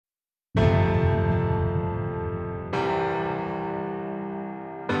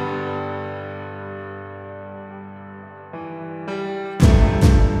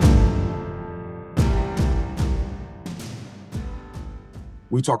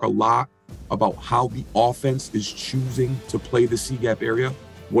We talk a lot about how the offense is choosing to play the C-gap area,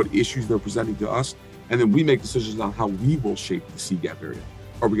 what issues they're presenting to us, and then we make decisions on how we will shape the C-gap area.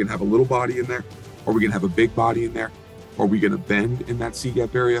 Are we going to have a little body in there? Are we going to have a big body in there? Are we going to bend in that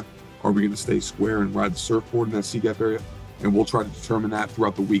C-gap area? Are we going to stay square and ride the surfboard in that C-gap area? And we'll try to determine that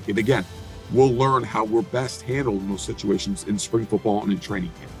throughout the week. And again, we'll learn how we're best handled in those situations in spring football and in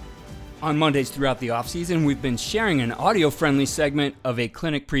training camp. On Mondays throughout the offseason, we've been sharing an audio-friendly segment of a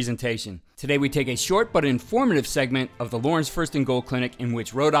clinic presentation. Today we take a short but informative segment of the Lawrence First and Goal Clinic in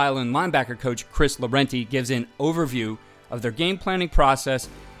which Rhode Island linebacker coach Chris Lorenti gives an overview of their game planning process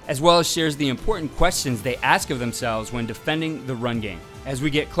as well as shares the important questions they ask of themselves when defending the run game. As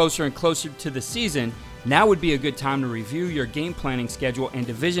we get closer and closer to the season, now would be a good time to review your game planning schedule and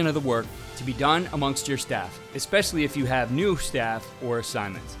division of the work to be done amongst your staff, especially if you have new staff or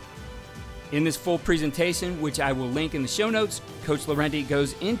assignments. In this full presentation, which I will link in the show notes, Coach Lorenti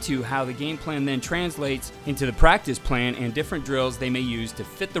goes into how the game plan then translates into the practice plan and different drills they may use to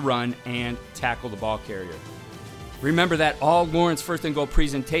fit the run and tackle the ball carrier. Remember that all Lawrence First and Goal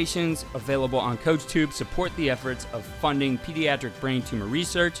presentations available on CoachTube support the efforts of funding pediatric brain tumor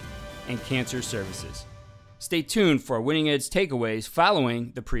research and cancer services. Stay tuned for Winning Edge takeaways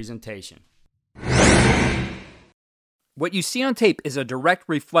following the presentation. What you see on tape is a direct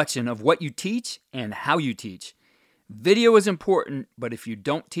reflection of what you teach and how you teach. Video is important, but if you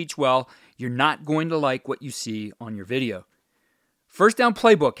don't teach well, you're not going to like what you see on your video. First Down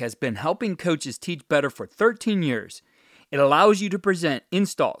Playbook has been helping coaches teach better for 13 years. It allows you to present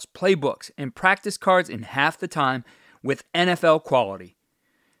installs, playbooks, and practice cards in half the time with NFL quality.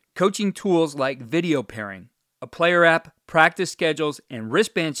 Coaching tools like video pairing, a player app, practice schedules, and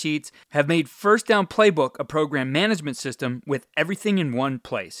wristband sheets have made First Down Playbook a program management system with everything in one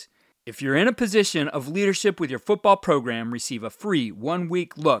place. If you're in a position of leadership with your football program, receive a free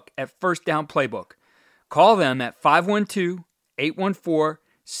 1-week look at First Down Playbook. Call them at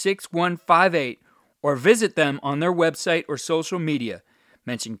 512-814-6158 or visit them on their website or social media.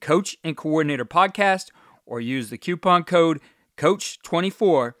 Mention Coach and Coordinator Podcast or use the coupon code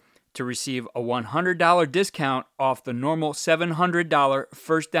COACH24 to receive a $100 discount off the normal $700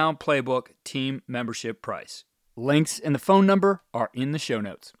 First Down Playbook team membership price. Links and the phone number are in the show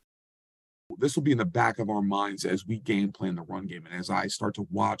notes. This will be in the back of our minds as we game plan the run game. And as I start to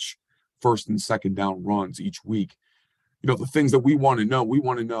watch first and second down runs each week, the things that we want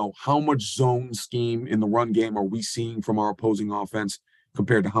to know how much zone scheme in the run game are we seeing from our opposing offense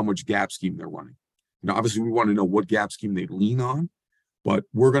compared to how much gap scheme they're running. Obviously we want to know what gap scheme they lean on. But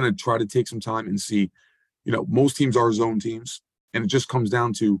we're going to try to take some time and see, most teams are zone teams, and it just comes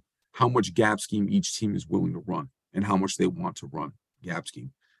down to how much gap scheme each team is willing to run and how much they want to run gap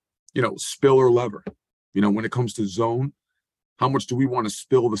scheme. Spill or lever. When it comes to zone, how much do we want to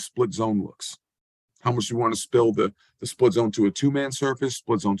spill the split zone looks? How much do we want to spill the split zone to a 2-man surface,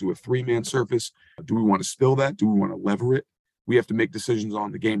 split zone to a 3-man surface? Do we want to spill that? Do we want to lever it? We have to make decisions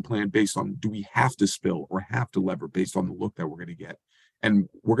on the game plan based on, do we have to spill or have to lever based on the look that we're going to get? And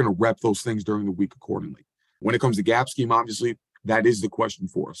we're going to rep those things during the week accordingly. When it comes to gap scheme, obviously, that is the question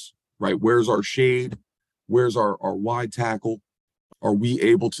for us, right? Where's our shade? Where's our wide tackle? Are we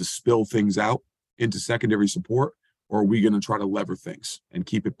able to spill things out into secondary support? Or are we going to try to lever things and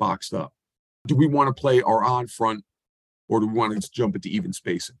keep it boxed up? Do we want to play our odd front or do we want to jump into even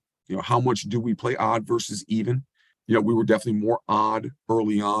spacing? How much do we play odd versus even? We were definitely more odd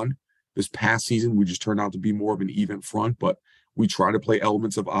early on. This past season, we just turned out to be more of an even front, but we try to play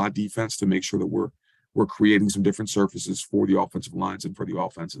elements of odd defense to make sure that we're creating some different surfaces for the offensive lines and for the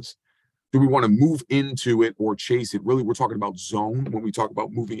offenses. Do we want to move into it or chase it? Really, we're talking about zone when we talk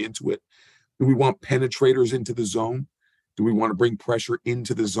about moving into it. Do we want penetrators into the zone? Do we want to bring pressure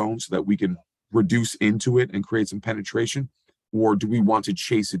into the zone so that we can reduce into it and create some penetration? Or do we want to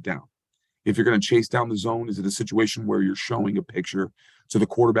chase it down? If you're going to chase down the zone, is it a situation where you're showing a picture to the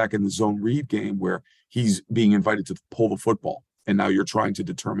quarterback in the zone read game where he's being invited to pull the football, and now you're trying to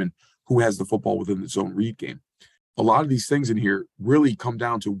determine who has the football within the zone read game? A lot of these things in here really come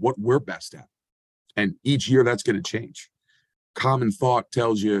down to what we're best at. And each year that's going to change. Common thought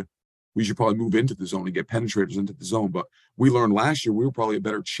tells you we should probably move into the zone and get penetrators into the zone. But we learned last year we were probably a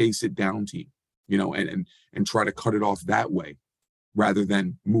better chase it down team, and try to cut it off that way rather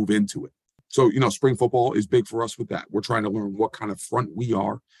than move into it. So, spring football is big for us with that. We're trying to learn what kind of front we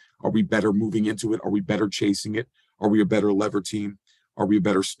are. Are we better moving into it? Are we better chasing it? Are we a better lever team? Are we a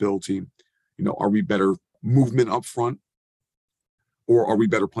better spill team? Are we better movement up front? Or are we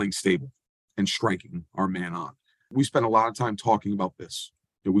better playing stable and striking our man on? We spent a lot of time talking about this.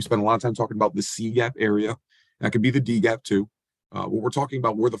 We spent a lot of time talking about the C gap area. That could be the D gap too. What we're talking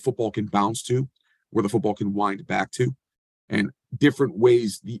about where the football can bounce to, where the football can wind back to, and different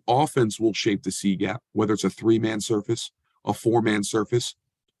ways the offense will shape the C gap, whether it's a 3-man surface, a 4-man surface.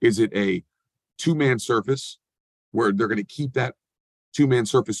 Is it a 2-man surface where they're going to keep that 2-man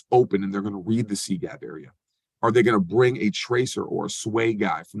surface open and they're going to read the C gap area? Are they going to bring a tracer or a sway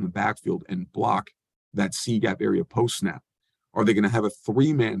guy from the backfield and block that C gap area post snap? Are they going to have a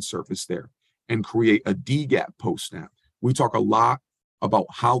 3-man surface there and create a D gap post snap? We talk a lot about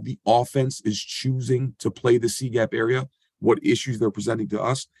how the offense is choosing to play the C gap area, what issues they're presenting to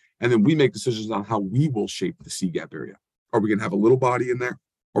us, and then we make decisions on how we will shape the C gap area. Are we going to have a little body in there?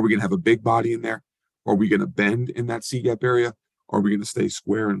 Are we going to have a big body in there? Are we going to bend in that C gap area? Are we going to stay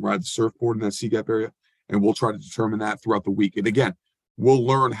square and ride the surfboard in that C gap area? And we'll try to determine that throughout the week. And again, we'll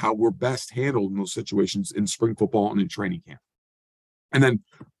learn how we're best handled in those situations in spring football and in training camp. And then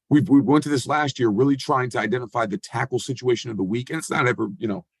we went to this last year really trying to identify the tackle situation of the week. And it's not ever,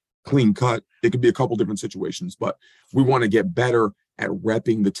 clean cut. It could be a couple different situations, but we want to get better at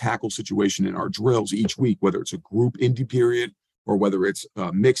repping the tackle situation in our drills each week, whether it's a group indie period or whether it's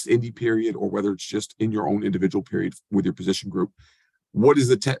a mixed indie period or whether it's just in your own individual period with your position group. What is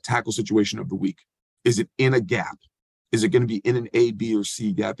the tackle situation of the week? Is it in a gap? Is it going to be in an A, B, or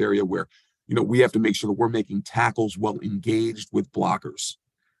C gap area where, we have to make sure that we're making tackles well engaged with blockers?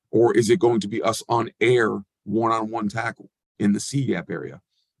 Or is it going to be us on air one-on-one tackle in the C gap area?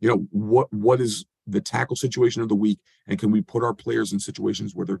 What is the tackle situation of the week? And can we put our players in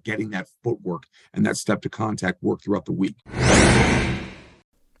situations where they're getting that footwork and that step to contact work throughout the week?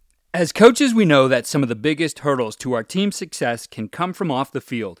 As coaches, we know that some of the biggest hurdles to our team's success can come from off the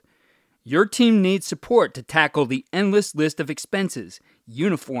field. Your team needs support to tackle the endless list of expenses,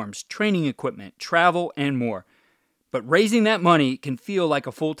 uniforms, training equipment, travel, and more. But raising that money can feel like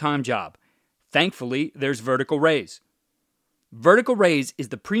a full-time job. Thankfully, there's Vertical Raise. Vertical Raise is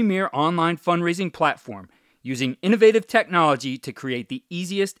the premier online fundraising platform using innovative technology to create the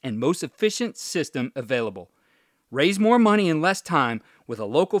easiest and most efficient system available. Raise more money in less time with a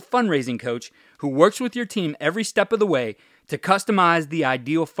local fundraising coach who works with your team every step of the way to customize the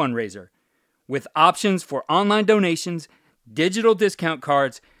ideal fundraiser. With options for online donations, digital discount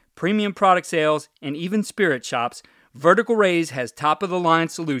cards, premium product sales, and even spirit shops, Vertical Raise has top-of-the-line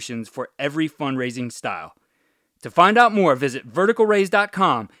solutions for every fundraising style. To find out more, visit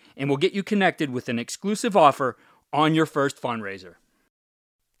verticalraise.com and we'll get you connected with an exclusive offer on your first fundraiser.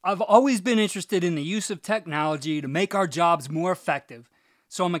 I've always been interested in the use of technology to make our jobs more effective,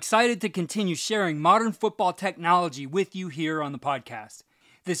 so I'm excited to continue sharing modern football technology with you here on the podcast.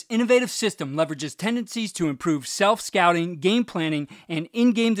 This innovative system leverages tendencies to improve self-scouting, game planning, and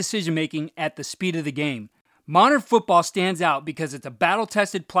in-game decision-making at the speed of the game. Modern football stands out because it's a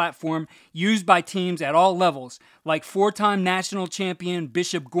battle-tested platform used by teams at all levels, like 4-time national champion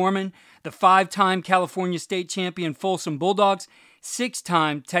Bishop Gorman, the 5-time California state champion Folsom Bulldogs,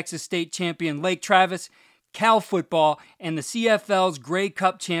 6-time Texas state champion Lake Travis, Cal football, and the CFL's Grey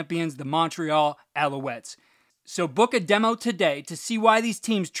Cup champions, the Montreal Alouettes. So book a demo today to see why these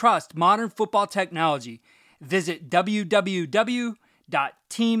teams trust modern football technology. Visit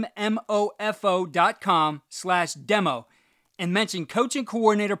www.teammofo.com/demo and mention Coach and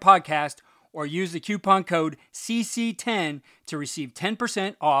Coordinator Podcast or use the coupon code CC10 to receive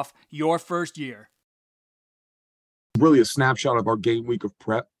 10% off your first year. Really a snapshot of our game week of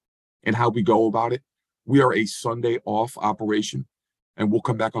prep and how we go about it. We are a Sunday off operation, and we'll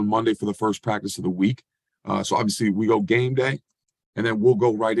come back on Monday for the first practice of the week. So obviously we go game day, and then we'll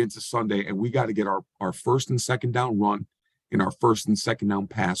go right into Sunday, and we got to get our first and second down run and our first and second down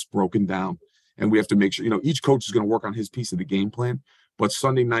pass broken down. And we have to make sure, each coach is going to work on his piece of the game plan. But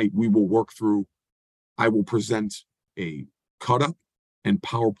Sunday night, we will work through, I will present a cut-up and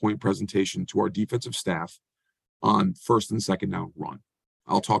PowerPoint presentation to our defensive staff on first and second down run.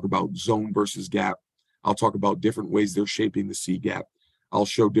 I'll talk about zone versus gap. I'll talk about different ways they're shaping the C gap. I'll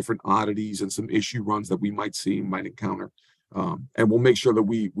show different oddities and some issue runs that we might see and might encounter. And we'll make sure that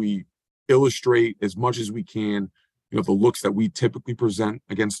we illustrate as much as we can, the looks that we typically present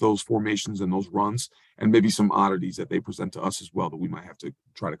against those formations and those runs, and maybe some oddities that they present to us as well that we might have to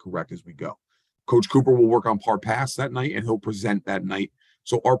try to correct as we go. Coach Cooper will work on par pass that night, and he'll present that night.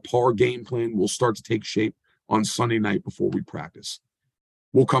 So our par game plan will start to take shape on Sunday night before we practice.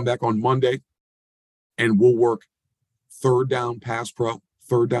 We'll come back on Monday, and we'll work third down pass pro,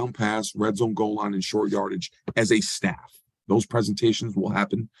 third down pass, red zone goal line, and short yardage as a staff. Those presentations will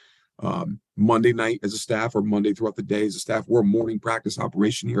happen Monday night as a staff or Monday throughout the day as a staff. We're a morning practice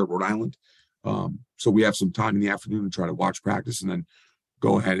operation here at Rhode Island. So we have some time in the afternoon to try to watch practice and then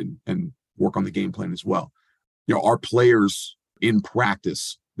go ahead and work on the game plan as well. Our players in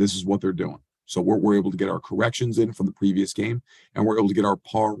practice, this is what they're doing. So we're able to get our corrections in from the previous game, and we're able to get our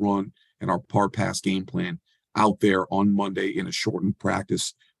par run and our par pass game plan out there on Monday in a shortened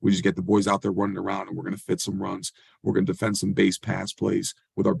practice. We just get the boys out there running around, and we're going to fit some runs. We're going to defend some base pass plays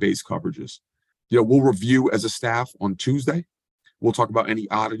with our base coverages. We'll review as a staff on Tuesday. We'll talk about any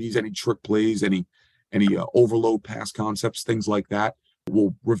oddities, any trick plays, any overload pass concepts, things like that.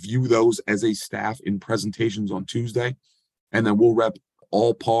 We'll review those as a staff in presentations on Tuesday, and then we'll rep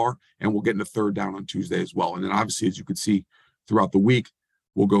all par, and we'll get into third down on Tuesday as well. And then obviously, as you can see throughout the week,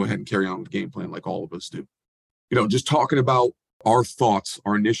 we'll go ahead and carry on with the game plan like all of us do. Just talking about our thoughts,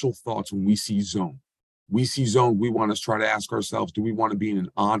 our initial thoughts when we see zone. We see zone, we want to try to ask ourselves, do we want to be in an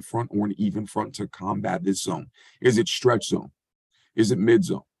odd front or an even front to combat this zone? Is it stretch zone? Is it mid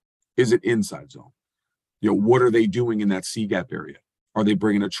zone? Is it inside zone? What are they doing in that C-gap area? Are they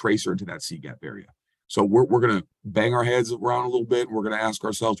bringing a tracer into that C-gap area? So we're going to bang our heads around a little bit. We're going to ask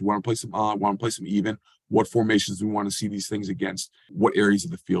ourselves, do we want to play some odd? Want to play some even? What formations do we want to see these things against? What areas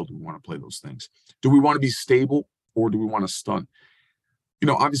of the field do we want to play those things? Do we want to be stable or do we want to stun?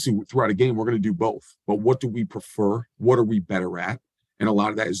 Obviously throughout a game, we're going to do both. But what do we prefer? What are we better at? And a lot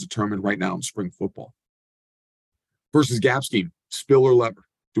of that is determined right now in spring football. Versus gap scheme, spill or lever.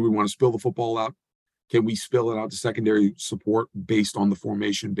 Do we want to spill the football out? Can we spill it out to secondary support based on the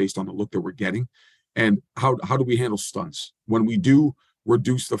formation, based on the look that we're getting? And how do we handle stunts? When we do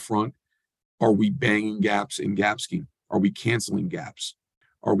reduce the front, are we banging gaps in gap scheme? Are we canceling gaps?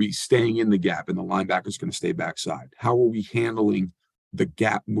 Are we staying in the gap and the linebacker's going to stay backside? How are we handling the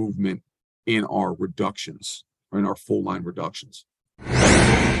gap movement in our reductions or in our full line reductions?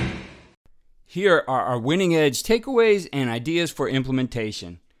 Here are our winning edge takeaways and ideas for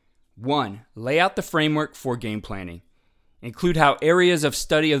implementation. 1. Lay out the framework for game planning. Include how areas of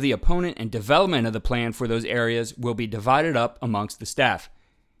study of the opponent and development of the plan for those areas will be divided up amongst the staff.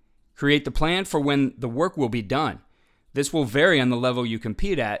 Create the plan for when the work will be done. This will vary on the level you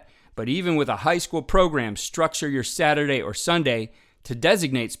compete at, but even with a high school program, structure your Saturday or Sunday to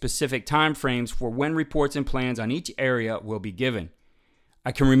designate specific time frames for when reports and plans on each area will be given.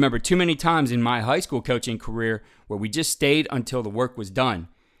 I can remember too many times in my high school coaching career where we just stayed until the work was done.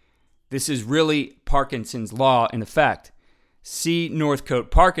 This is really Parkinson's law in effect. C.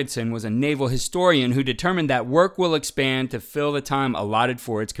 Northcote Parkinson was a naval historian who determined that work will expand to fill the time allotted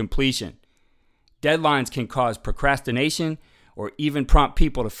for its completion. Deadlines can cause procrastination or even prompt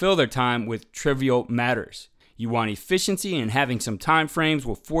people to fill their time with trivial matters. You want efficiency, and having some time frames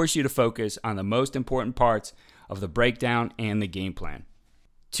will force you to focus on the most important parts of the breakdown and the game plan.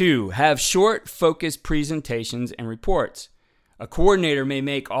 2. Have short, focused presentations and reports. A coordinator may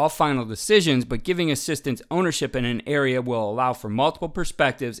make all final decisions, but giving assistants ownership in an area will allow for multiple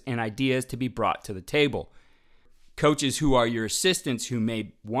perspectives and ideas to be brought to the table. Coaches who are your assistants who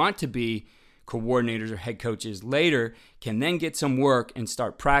may want to be coordinators or head coaches later can then get some work and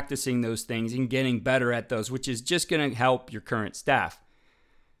start practicing those things and getting better at those, which is just going to help your current staff.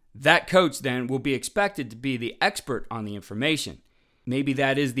 That coach then will be expected to be the expert on the information. Maybe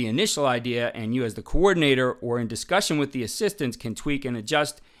that is the initial idea, and you as the coordinator or in discussion with the assistants can tweak and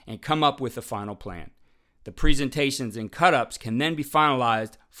adjust and come up with the final plan. The presentations and cut-ups can then be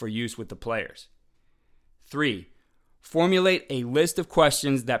finalized for use with the players. 3. Formulate a list of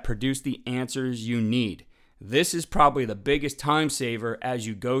questions that produce the answers you need. This is probably the biggest time saver as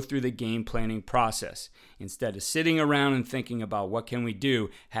you go through the game planning process. Instead of sitting around and thinking about what can we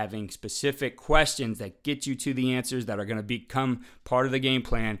do, having specific questions that get you to the answers that are going to become part of the game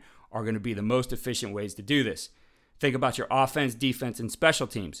plan are going to be the most efficient ways to do this. Think about your offense, defense, and special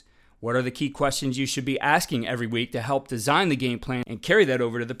teams. What are the key questions you should be asking every week to help design the game plan and carry that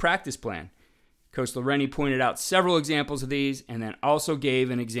over to the practice plan? Coach Lorenti pointed out several examples of these and then also gave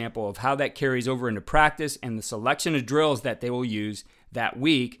an example of how that carries over into practice and the selection of drills that they will use that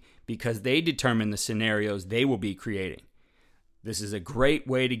week because they determine the scenarios they will be creating. This is a great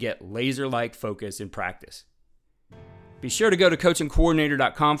way to get laser-like focus in practice. Be sure to go to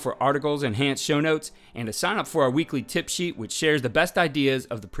coachandcoordinator.com for articles, enhanced show notes, and to sign up for our weekly tip sheet, which shares the best ideas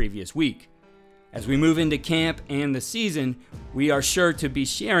of the previous week. As we move into camp and the season, we are sure to be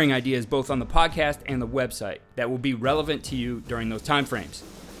sharing ideas both on the podcast and the website that will be relevant to you during those time frames.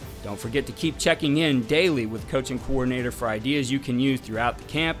 Don't forget to keep checking in daily with Coach and Coordinator for ideas you can use throughout the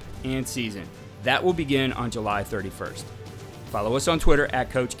camp and season. That will begin on July 31st. Follow us on Twitter at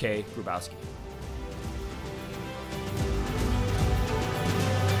Coach K. Grubowski.